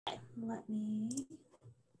let me.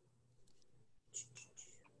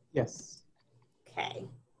 Yes. Okay.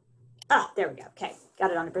 Ah, there we go. Okay,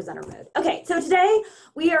 got it on the presenter mode. Okay, so today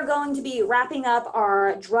we are going to be wrapping up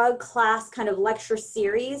our drug class kind of lecture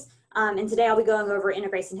series. And today I'll be going over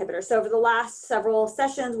integrase inhibitors. So over the last several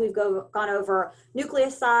sessions, we've gone over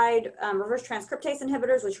nucleoside reverse transcriptase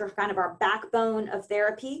inhibitors, which are kind of our backbone of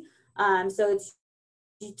therapy. So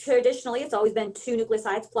traditionally, it's always been 2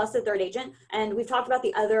 nucleosides plus a third agent. And we've talked about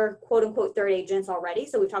the other quote unquote third agents already.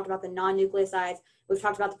 So we've talked about the non-nucleosides, we've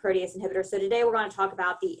talked about the protease inhibitors. So today we're going to talk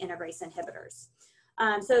about the integrase inhibitors.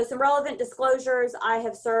 So some relevant disclosures: I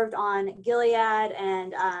have served on Gilead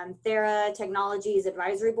and Thera Technologies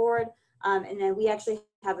Advisory Board. And then we actually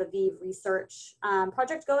have a ViiV research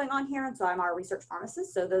project going on here. And so I'm our research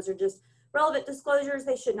pharmacist. So those are just relevant disclosures.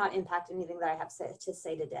 They should not impact anything that I have to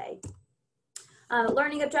say today.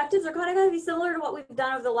 Learning objectives are kind of going to be similar to what we've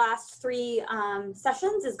done over the last 3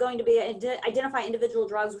 sessions. Is going to be identify individual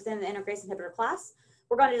drugs within the integrase inhibitor class.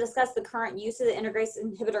 We're going to discuss the current use of the integrase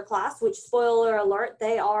inhibitor class, which, spoiler alert,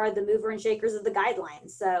 they are the mover and shakers of the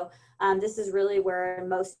guidelines. So this is really where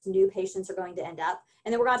most new patients are going to end up.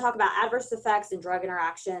 And then we're going to talk about adverse effects and drug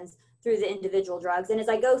interactions through the individual drugs. And as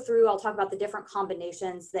I go through, I'll talk about the different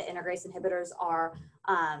combinations that integrase inhibitors are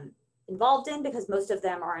involved in, because most of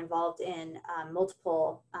them are involved in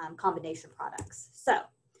multiple combination products. So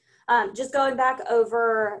just going back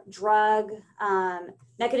over drug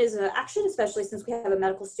mechanism of action, especially since we have a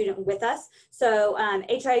medical student with us. So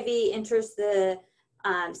HIV enters the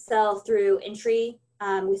cell through entry.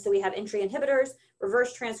 So we have entry inhibitors.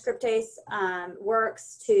 Reverse transcriptase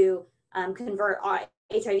works to convert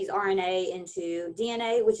HIV's RNA into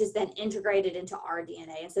DNA, which is then integrated into our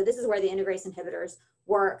DNA. And so this is where the integrase inhibitors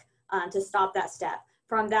work to stop that step.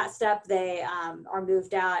 From that step, they are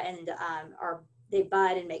moved out and they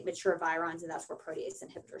bud and make mature virons, and that's where protease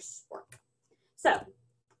inhibitors work. So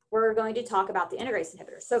we're going to talk about the integrase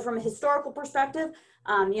inhibitors. So from a historical perspective,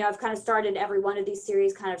 I've kind of started every one of these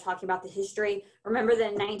series kind of talking about the history. Remember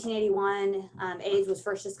that in 1981, AIDS was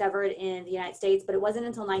first discovered in the United States, but it wasn't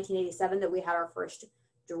until 1987 that we had our first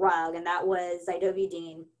drug, and that was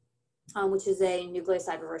zidovudine, which is a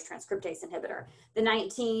nucleoside reverse transcriptase inhibitor. The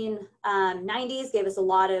 1990s gave us a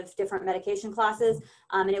lot of different medication classes,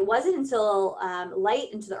 and it wasn't until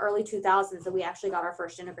late into the early 2000s that we actually got our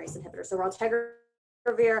first integrase inhibitor. So raltegravir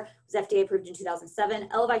was FDA approved in 2007.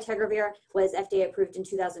 Elvitegravir was FDA approved in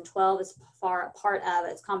 2012 as part of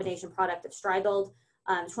its combination product of Stribild.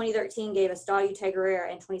 2013 gave us dolutegravir,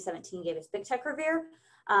 and 2017 gave us bictegravir.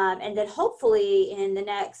 And then hopefully in the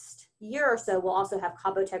next year or so, we'll also have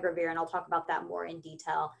cabotegravir, and I'll talk about that more in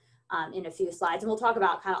detail in a few slides. And we'll talk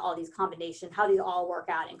about kind of all these combinations, how these all work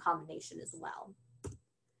out in combination as well.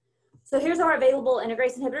 So here's our available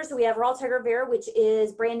integrase inhibitors. So we have raltegravir, which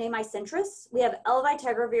is brand name Icentris. We have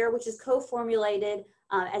elvitegravir, which is co-formulated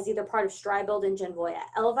as either part of Stribild and Genvoya.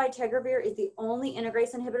 Elvitegravir is the only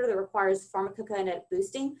integrase inhibitor that requires pharmacokinetic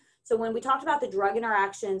boosting. So when we talked about the drug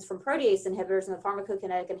interactions from protease inhibitors and the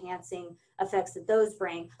pharmacokinetic enhancing effects that those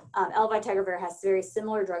bring, elvitegravir has very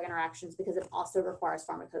similar drug interactions because it also requires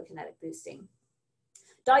pharmacokinetic boosting.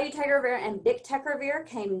 Dolutegravir and bictegravir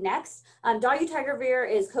came next. Dolutegravir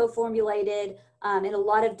is co-formulated in a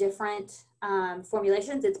lot of different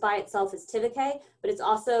formulations. It's by itself as Tivicay, but it's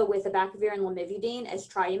also with abacavir and lamivudine as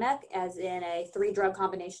Triumec, as in a 3-drug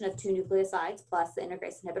combination of 2 nucleosides plus the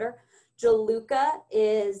integrase inhibitor. Juluca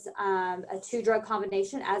is a 2-drug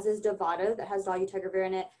combination, as is Dovato, that has dolutegravir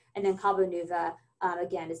in it, and then Cabonuva,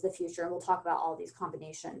 again, is the future, and we'll talk about all these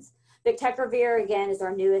combinations. Bictegravir, again, is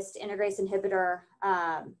our newest integrase inhibitor.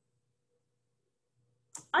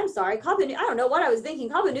 I'm sorry, Cabonuva, I don't know what I was thinking.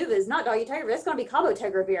 Cabonuva is not dolutegravir, it's going to be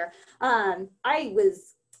cabotegravir. I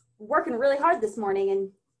was working really hard this morning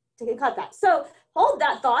and to cut that. So hold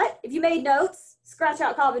that thought. If you made notes, scratch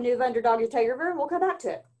out Cabonuva under dolutegravir, and we'll come back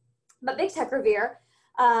to it. But bictegravir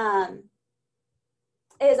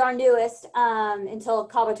is our newest until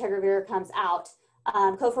cabotegravir comes out.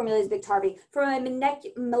 Co-formulated is Biktarvy. From a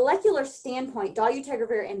molecular standpoint,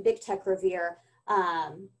 dolutegravir and bictegravir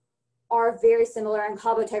are very similar, and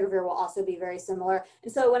cabotegravir will also be very similar.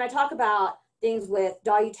 And so when I talk about things with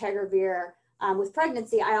dolutegravir with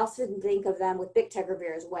pregnancy, I also think of them with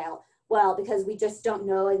bictegravir as well, because we just don't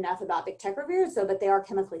know enough about bictegravir, but they are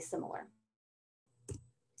chemically similar.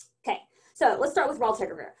 Okay, so let's start with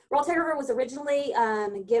raltegravir. Raltegravir was originally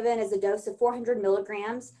given as a dose of 400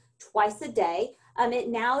 milligrams twice a day. It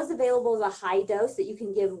now is available as a high dose that you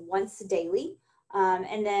can give once daily, but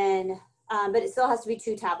it still has to be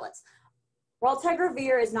 2 tablets.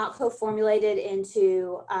 Raltegravir is not co-formulated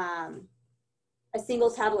into a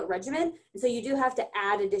single tablet regimen. And so you do have to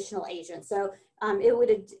add additional agents. So it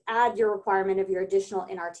would add your requirement of your additional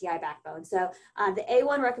NRTI backbone. So the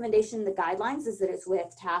A1 recommendation in the guidelines is that it's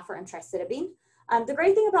with TAF or emtricitabine. The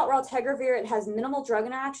great thing about raltegravir, it has minimal drug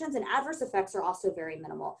interactions and adverse effects are also very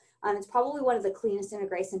minimal. It's probably one of the cleanest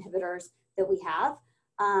integrase inhibitors that we have,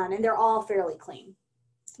 and they're all fairly clean.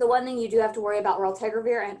 The one thing you do have to worry about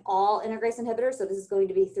raltegravir and all integrase inhibitors, so this is going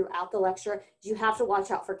to be throughout the lecture, is you have to watch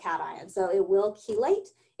out for cation. So it will chelate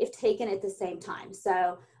if taken at the same time.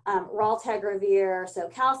 So raltegravir, so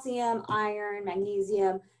calcium, iron,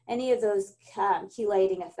 magnesium, any of those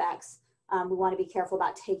chelating effects, we want to be careful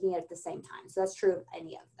about taking it at the same time. So that's true of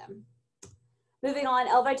any of them. Moving on,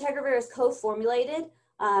 elvitegravir is co-formulated,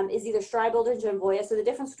 is either Stribild or Genvoya. So the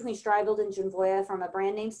difference between Stribild and Genvoya from a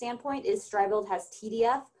brand name standpoint is Stribild has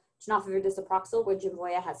TDF, tenofovir disoproxil, where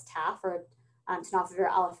Genvoya has TAF, or tenofovir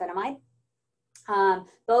alafenamide.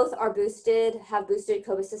 Both are boosted, have boosted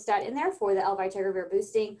cobicistat in there for the elvitegravir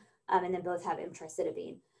boosting, and then both have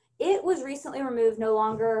emtricitabine. It was recently removed, no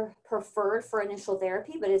longer preferred for initial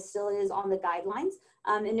therapy, but it still is on the guidelines.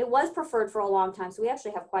 And it was preferred for a long time, so we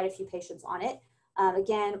actually have quite a few patients on it.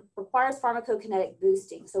 Again, requires pharmacokinetic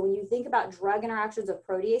boosting. So when you think about drug interactions of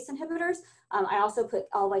protease inhibitors, I also put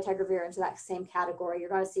elvitegravir into that same category. You're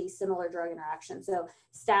going to see similar drug interactions. So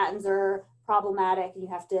statins are problematic, and you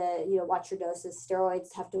have to watch your doses.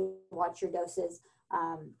 Steroids have to watch your doses,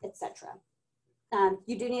 etc.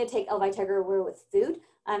 You do need to take elvitegravir with food.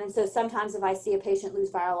 And so sometimes if I see a patient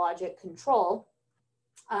lose virologic control,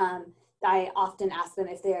 I often ask them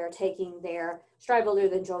if they're taking their Stribild or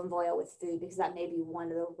the Genvoya with food, because that may be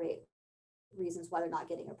one of the reasons why they're not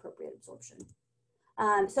getting appropriate absorption.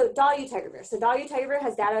 So dolutegravir. So dolutegravir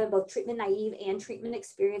has data in both treatment naive and treatment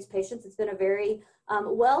experienced patients. It's been a very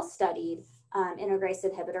well-studied integrase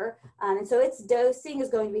inhibitor. And so its dosing is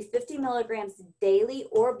going to be 50 milligrams daily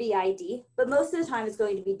or BID, but most of the time it's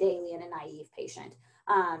going to be daily in a naive patient.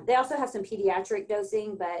 They also have some pediatric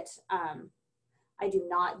dosing, but I do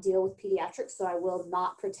not deal with pediatrics, so I will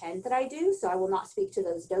not pretend that I do, so I will not speak to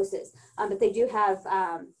those doses. But they do have,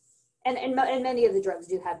 and many of the drugs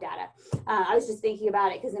do have data. I was just thinking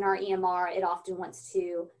about it because in our EMR, it often wants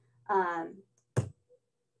to,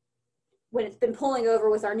 when it's been pulling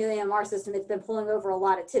over with our new EMR system, it's been pulling over a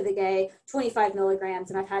lot of Tivigay, 25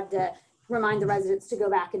 milligrams, and I've had to remind the residents to go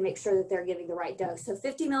back and make sure that they're giving the right dose. So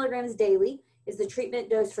 50 milligrams daily is the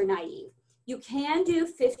treatment dose for naive. You can do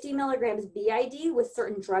 50 milligrams BID with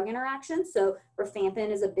certain drug interactions. So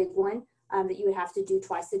rifampin is a big one that you would have to do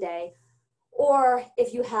twice a day. Or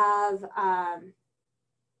if you have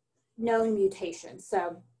known mutations,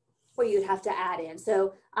 so where you'd have to add in.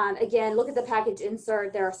 So again, look at the package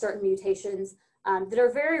insert. There are certain mutations that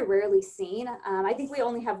are very rarely seen. I think we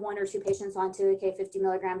only have 1 or 2 patients on Tivigay 50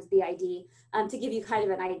 milligrams BID to give you kind of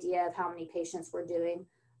an idea of how many patients we're doing.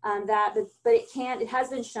 But it has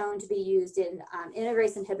been shown to be used in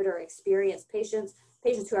integrase inhibitor experienced patients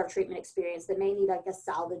who have treatment experience that may need like a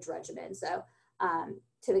salvage regimen. So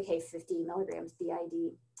Tivigay 50 milligrams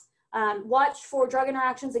BID. Watch for drug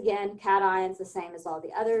interactions. Again, cations, the same as all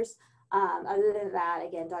the others. Other than that,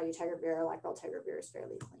 again, dolutegravir, like raltegravir, is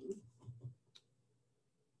fairly clean.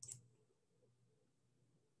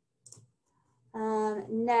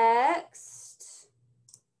 Next.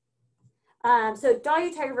 So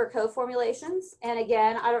dolutegravir co-formulations, and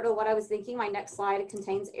again, I don't know what I was thinking. My next slide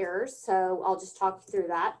contains errors, so I'll just talk you through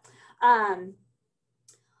that. I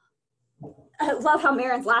love how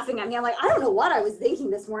Marin's laughing at me. I'm like, I don't know what I was thinking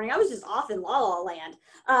this morning. I was just off in la la land.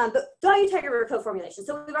 But dolutegravir co-formulation.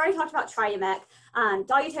 So we've already talked about Triumec,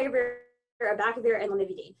 dolutegravir, abacavir, and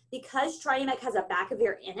lamivudine. Because Triumec has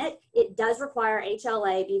abacavir in it, it does require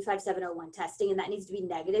HLA B5701 testing, and that needs to be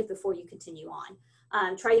negative before you continue on.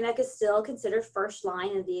 Triumec is still considered first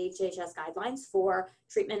line in the HHS guidelines for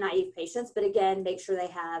treatment naive patients, but again, make sure they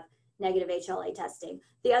have negative HLA testing.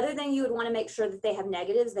 The other thing you would want to make sure that they have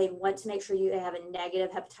negatives, they want to make sure they have a negative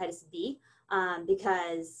hepatitis B,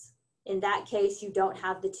 because in that case, you don't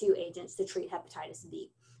have the 2 agents to treat hepatitis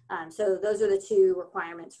B. So those are the 2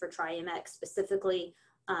 requirements for Triumec specifically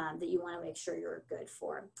that you want to make sure you're good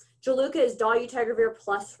for. Juluca is dolutegravir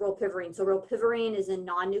plus rilpivirine. So rilpivirine is a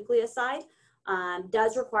non-nucleoside,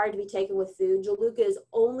 does require to be taken with food. Juluca is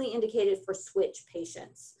only indicated for switch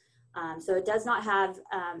patients. So it does not have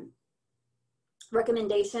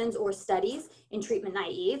recommendations or studies in treatment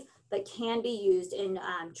naive, but can be used in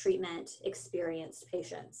treatment experienced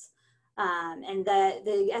patients. And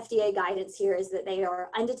the FDA guidance here is that they are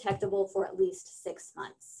undetectable for at least 6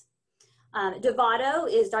 months.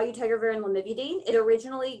 Dovato is dolutegravir and lamivudine. It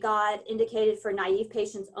originally got indicated for naive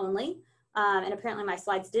patients only. and apparently my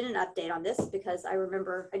slides didn't update on this because I do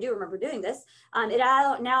remember doing this. It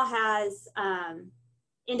now has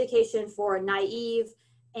indication for naive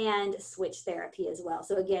and switch therapy as well.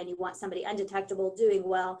 So again, you want somebody undetectable doing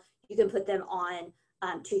well, you can put them on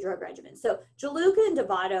 2 drug regimens. So Juluca and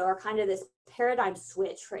Dovato are kind of this paradigm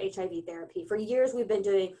switch for HIV therapy. For years, we've been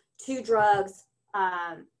doing 2 drugs,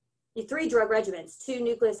 3 drug regimens, 2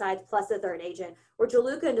 nucleosides plus a third agent, where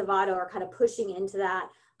Juluca and Dovato are kind of pushing into that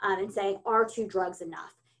and saying, are 2 drugs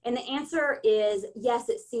enough? And the answer is yes,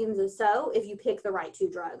 it seems so if you pick the right 2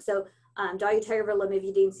 drugs. So dolutegravir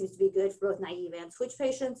lamivudine seems to be good for both naive and switch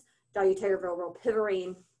patients. Dolutegravir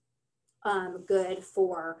rilpivirine, good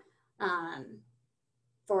for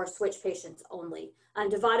switch patients only.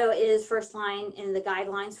 Dovato is first line in the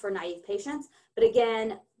guidelines for naive patients, but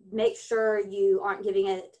again, make sure you aren't giving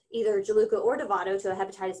it either Juluca or Dovato to a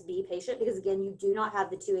hepatitis B patient, because again, you do not have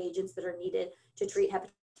the 2 agents that are needed to treat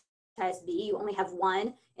hepatitis B. You only have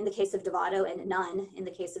 1 in the case of Dovato and none in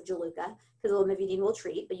the case of Juluca, because lamivudine will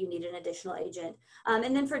treat, but you need an additional agent.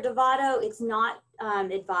 And then for Dovato, it's not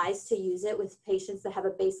advised to use it with patients that have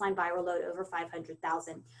a baseline viral load over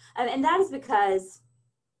 500,000. And that is because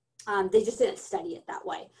they just didn't study it that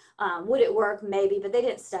way. Would it work? Maybe, but they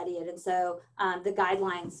didn't study it. And so the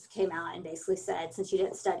guidelines came out and basically said, since you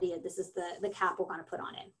didn't study it, this is the cap we're going to put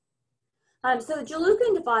on it. So Juluca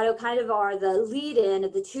and Dovato kind of are the lead-in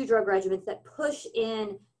of the 2 drug regimens that push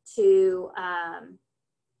in to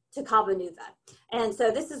Cabenuva. And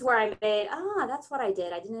so this is where I made, that's what I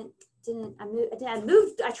did. I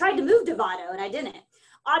tried to move Dovato and I didn't.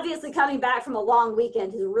 Obviously, coming back from a long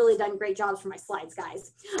weekend has really done great jobs for my slides,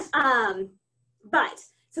 guys.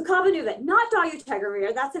 So Cabenuva, not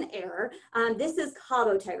dolutegravir, that's an error. This is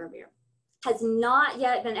cabotegravir. Has not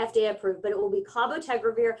yet been FDA approved, but it will be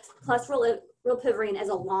cabotegravir plus rilpivirine as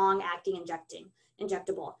a long-acting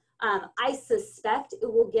injectable. I suspect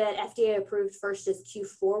it will get FDA approved first as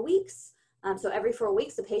Q4 weeks. So every 4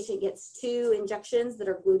 weeks, the patient gets 2 injections that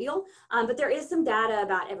are gluteal, but there is some data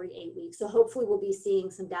about every 8 weeks. So hopefully we'll be seeing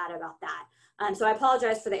some data about that. So I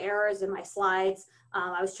apologize for the errors in my slides.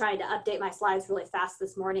 I was trying to update my slides really fast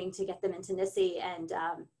this morning to get them into NICI, and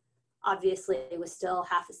obviously I was still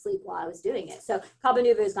half asleep while I was doing it. So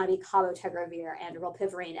Cabenuva is going to be cabotegravir and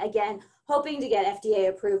rilpivirine. Again, hoping to get FDA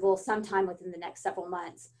approval sometime within the next several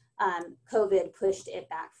months. COVID pushed it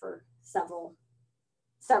back for several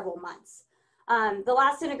months. The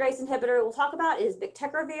last integrase inhibitor we'll talk about is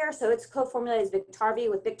bictegravir. So it's co-formulated as Biktarvy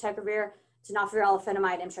with bictegravir, tenofovir,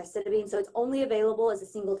 alafenamide, and emtricitabine. So it's only available as a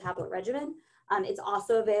single tablet regimen. It's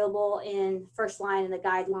also available in first line in the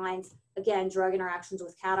guidelines. Again, drug interactions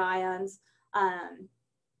with cations.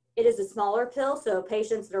 It is a smaller pill, so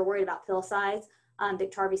patients that are worried about pill size,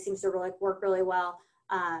 Biktarvy seems to work really well.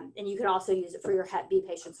 And you can also use it for your Hep B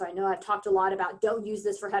patients. So I know I've talked a lot about don't use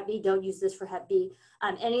this for Hep B, don't use this for Hep B.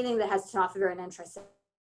 Anything that has tenofovir and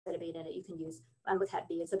emtricitabine in it, you can use with Hep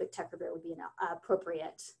B. And so bictegravir would be an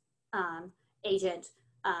appropriate agent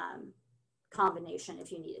combination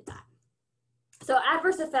if you needed that. So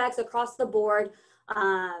adverse effects across the board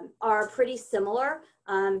are pretty similar.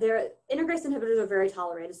 Integrase inhibitors are very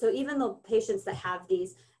tolerated. So even the patients that have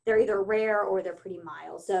these, they're either rare or they're pretty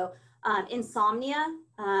mild. So insomnia,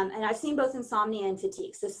 and I've seen both insomnia and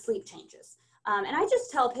fatigue, so sleep changes. And I just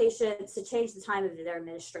tell patients to change the time of their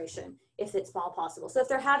administration if it's all possible. So if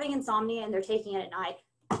they're having insomnia and they're taking it at night,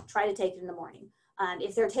 try to take it in the morning.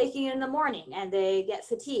 If they're taking it in the morning and they get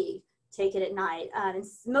fatigue, take it at night. And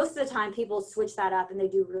most of the time people switch that up and they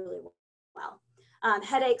do really well.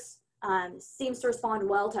 Headaches seems to respond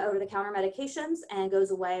well to over-the-counter medications and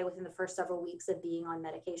goes away within the first several weeks of being on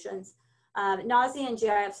medications. Nausea and GI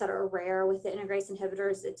upset are rare with the integrase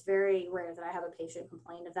inhibitors. It's very rare that I have a patient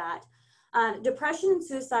complain of that. Depression and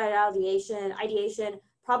suicidal ideation,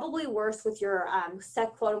 probably worse with your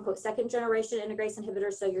quote unquote second generation integrase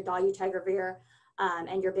inhibitors, so your dolutegravir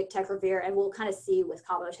and your bictegravir, and we'll kind of see with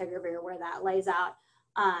cabotegravir where that lays out.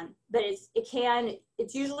 But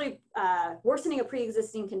it's usually worsening a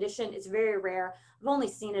pre-existing condition. It's very rare. I've only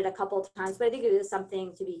seen it a couple of times, but I think it is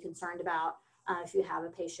something to be concerned about if you have a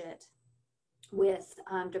patient with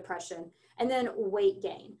depression. And then weight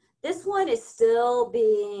gain. This one is still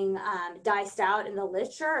being diced out in the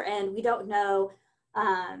literature, and we don't know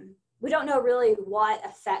really what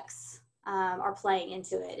effects are playing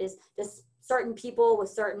into it. Is just certain people with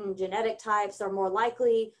certain genetic types are more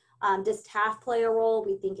likely. Does TAF play a role?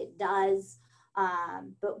 We think it does.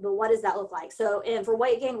 But what does that look like? So, and for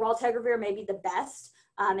weight gain, raltegravir may be the best.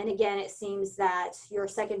 And again, it seems that your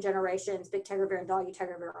second generations, bictegravir and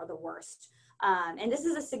dolutegravir, are the worst. And this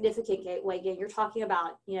is a significant weight gain. You're talking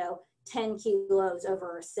about, 10 kilos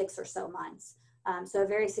over 6 or so months. So a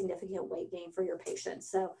very significant weight gain for your patients.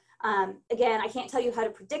 So again, I can't tell you how to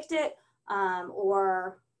predict it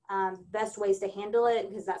or best ways to handle it,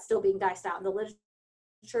 because that's still being diced out in the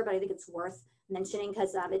literature, but I think it's worth mentioning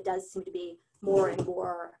because it does seem to be more and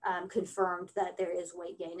more confirmed that there is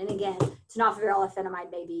weight gain. And again, tenofovir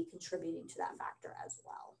lefenamide may be contributing to that factor as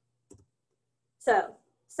well. So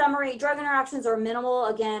summary, drug interactions are minimal.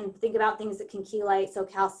 Again, think about things that can chelate, so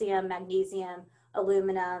calcium, magnesium,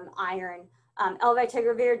 aluminum, iron.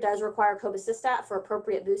 Elvitegravir does require cobicistat for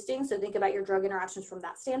appropriate boosting, so think about your drug interactions from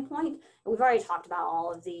that standpoint. And we've already talked about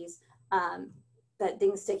all of these, but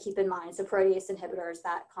things to keep in mind. So protease inhibitors,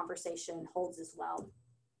 that conversation holds as well.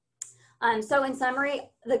 So in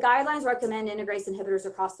summary, the guidelines recommend integrase inhibitors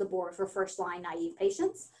across the board for first-line naive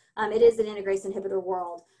patients. It is an integrase inhibitor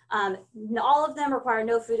world. All of them require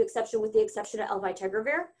no food exception with the exception of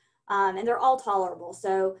elvitegravir, and they're all tolerable.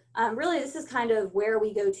 So really this is kind of where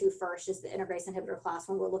we go to first, is the integrase inhibitor class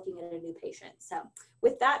when we're looking at a new patient. So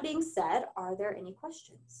with that being said, are there any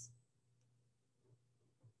questions?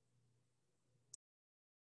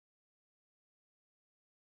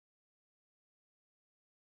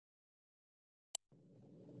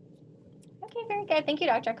 Okay, very good. Thank you,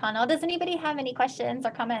 Dr. Connell. Does anybody have any questions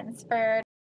or comments for